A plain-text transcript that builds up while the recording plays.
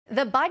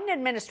The Biden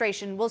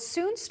administration will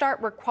soon start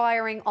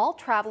requiring all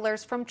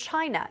travelers from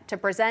China to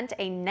present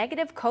a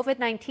negative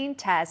COVID-19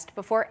 test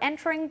before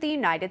entering the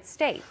United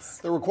States.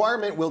 The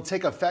requirement will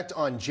take effect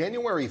on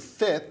January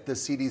 5th. The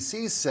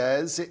CDC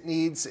says it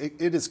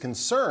is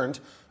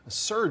concerned a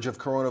surge of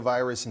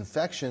coronavirus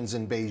infections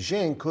in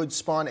Beijing could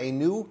spawn a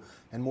new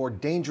and more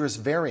dangerous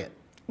variant.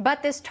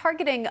 But this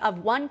targeting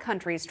of one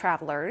country's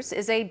travelers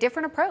is a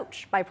different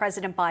approach by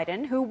President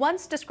Biden, who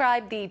once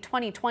described the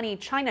 2020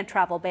 China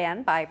travel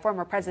ban by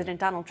former President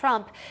Donald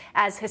Trump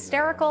as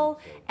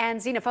hysterical and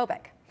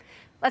xenophobic.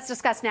 Let's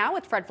discuss now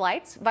with Fred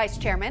Fleitz, Vice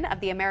Chairman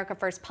of the America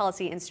First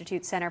Policy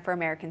Institute Center for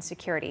American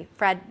Security.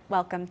 Fred,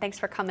 welcome. Thanks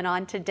for coming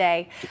on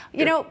today.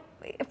 You know,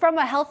 from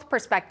a health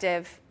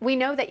perspective, we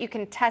know that you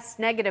can test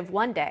negative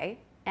one day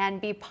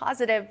and be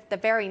positive the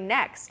very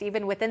next,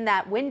 even within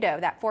that window,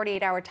 that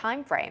 48-hour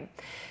time frame.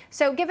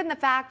 So given the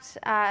fact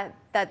that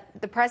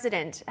the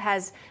president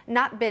has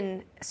not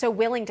been so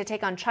willing to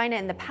take on China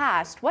in the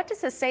past, what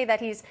does this say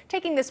that he's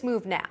taking this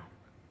move now?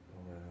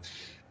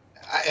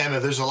 Emma,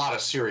 there's a lot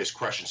of serious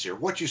questions here.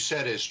 What you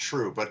said is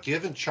true, but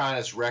given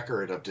China's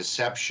record of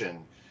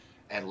deception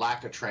and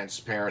lack of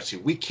transparency,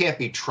 we can't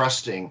be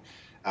trusting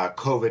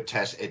COVID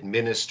tests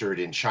administered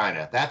in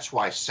China. That's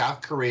why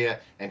South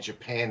Korea and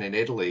Japan and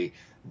Italy,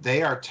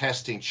 they are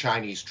testing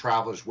Chinese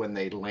travelers when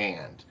they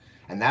land.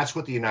 And that's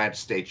what the United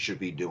States should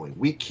be doing.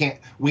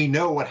 We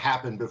know what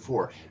happened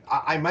before.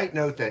 I might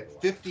note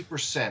that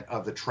 50%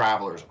 of the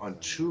travelers on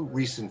 2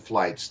 recent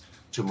flights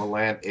to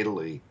Milan,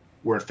 Italy,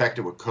 were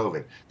infected with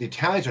COVID. The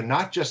Italians are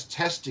not just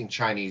testing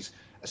Chinese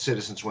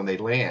citizens when they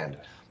land.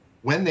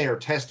 When they are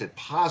tested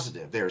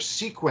positive, they're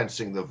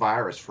sequencing the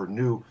virus for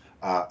new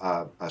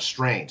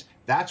strains.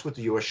 That's what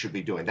the U.S. should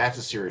be doing. That's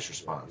a serious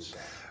response.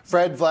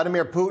 Fred,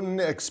 Vladimir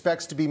Putin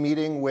expects to be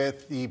meeting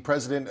with the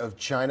president of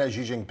China,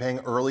 Xi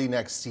Jinping, early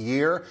next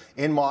year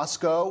in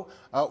Moscow.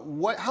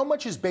 How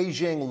much is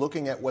Beijing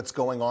looking at what's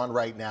going on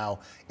right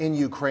now in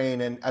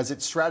Ukraine and as it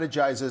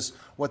strategizes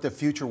what the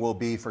future will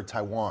be for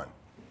Taiwan?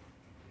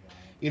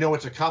 You know,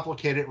 it's a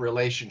complicated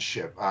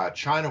relationship.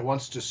 China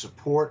wants to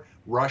support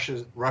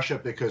Russia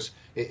because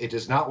it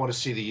does not want to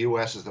see the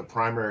U.S. as the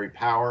primary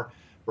power.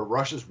 But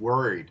Russia's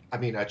worried.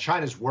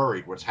 China's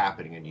worried what's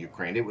happening in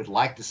Ukraine. It would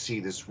like to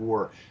see this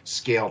war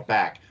scaled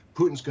back.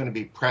 Putin's going to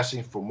be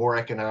pressing for more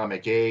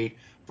economic aid,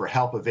 for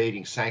help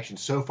evading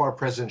sanctions. So far,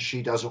 President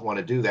Xi doesn't want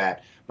to do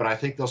that, but I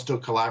think they'll still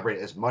collaborate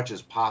as much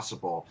as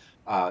possible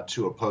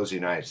to oppose the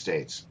United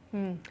States.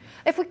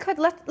 If we could,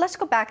 let's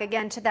go back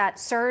again to that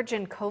surge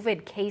in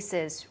COVID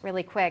cases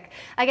really quick.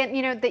 Again,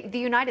 you know, the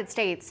United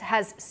States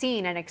has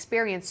seen and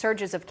experienced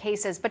surges of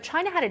cases, but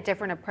China had a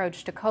different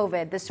approach to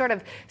COVID, this sort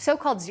of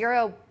so-called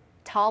zero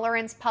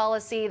tolerance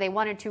policy. They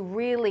wanted to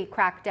really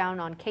crack down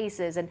on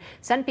cases and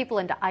send people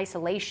into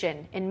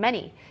isolation in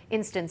many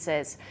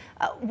instances.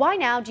 Why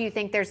now do you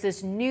think there's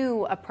this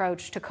new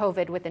approach to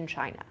COVID within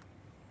China?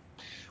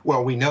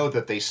 Well, we know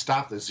that they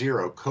stopped the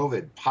zero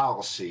COVID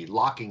policy,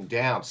 locking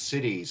down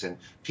cities and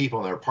people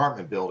in their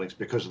apartment buildings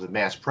because of the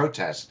mass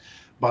protests.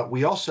 But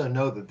we also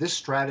know that this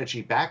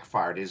strategy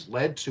backfired, has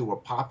led to a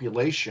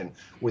population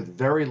with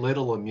very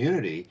little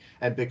immunity.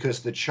 And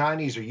because the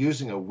Chinese are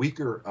using a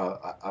weaker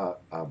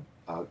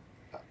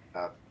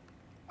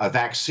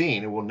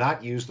vaccine and will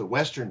not use the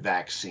Western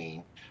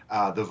vaccine,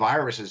 the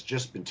virus has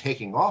just been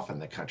taking off in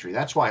the country.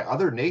 That's why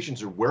other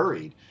nations are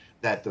worried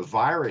that the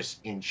virus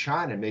in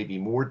China may be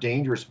more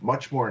dangerous,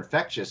 much more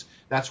infectious.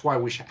 That's why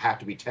we have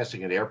to be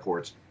testing at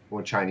airports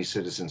when Chinese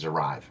citizens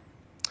arrive.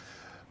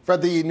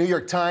 Fred, the New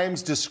York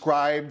Times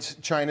described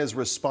China's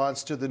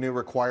response to the new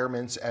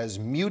requirements as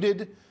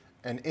muted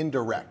and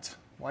indirect.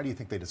 Why do you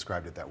think they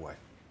described it that way?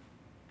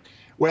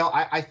 Well,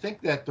 I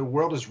think that the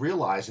world is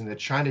realizing that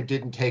China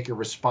didn't take a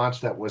response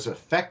that was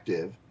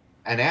effective.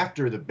 And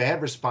after the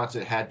bad response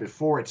it had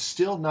before, it's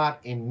still not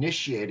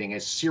initiating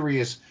a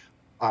serious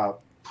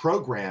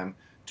program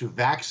to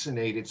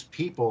vaccinate its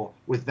people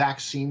with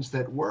vaccines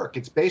that work.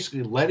 It's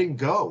basically letting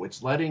go.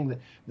 It's letting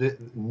the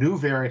new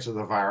variants of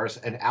the virus,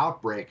 an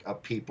outbreak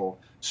of people,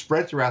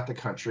 spread throughout the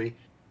country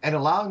and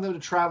allowing them to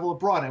travel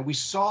abroad. And we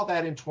saw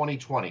that in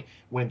 2020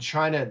 when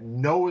China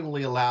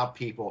knowingly allowed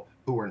people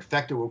who were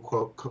infected with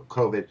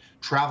COVID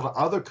travel to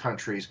other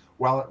countries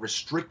while it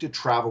restricted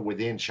travel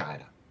within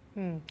China.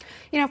 You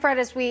know, Fred,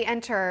 as we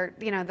enter,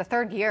 the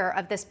 3rd year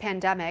of this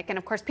pandemic, and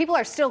of course, people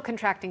are still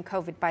contracting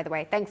COVID, by the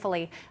way.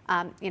 Thankfully,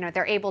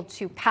 they're able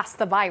to pass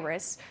the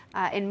virus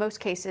in most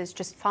cases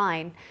just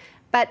fine.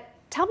 But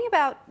tell me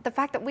about the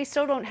fact that we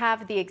still don't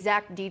have the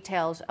exact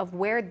details of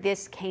where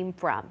this came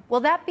from.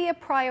 Will that be a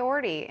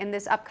priority in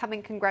this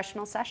upcoming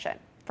congressional session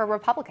for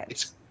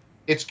Republicans?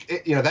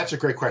 That's a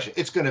great question.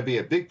 It's going to be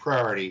a big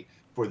priority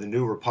for the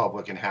new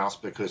Republican House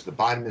because the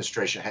Biden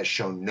administration has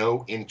shown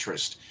no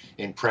interest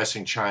in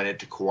pressing China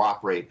to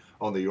cooperate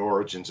on the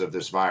origins of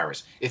this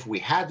virus. If we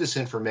had this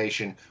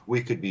information,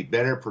 we could be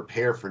better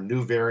prepared for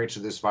new variants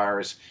of this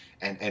virus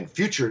and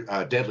future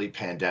deadly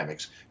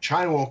pandemics.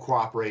 China won't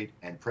cooperate,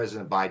 and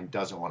President Biden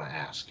doesn't want to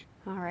ask.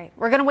 All right.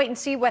 We're going to wait and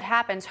see what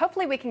happens.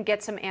 Hopefully we can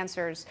get some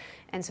answers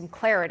and some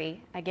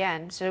clarity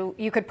again so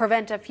you could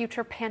prevent a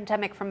future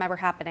pandemic from ever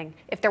happening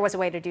if there was a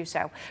way to do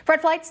so.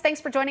 Fred Fleitz,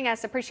 thanks for joining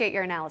us. Appreciate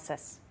your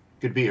analysis.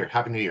 Good to be here.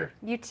 Happy New Year.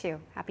 You too.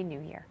 Happy New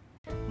Year.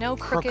 No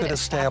crooked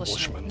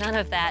establishment. None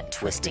of that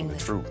twisting the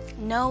truth.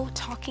 No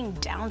talking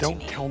down to me.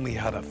 Don't tell me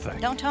how to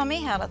think. Don't tell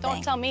me how to think.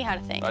 Don't tell me how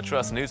to think. I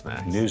trust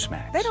Newsmax.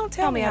 Newsmax. They don't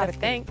tell me how to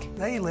think.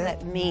 They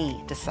let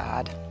me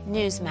decide.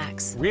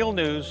 Newsmax. real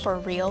news For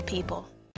real people.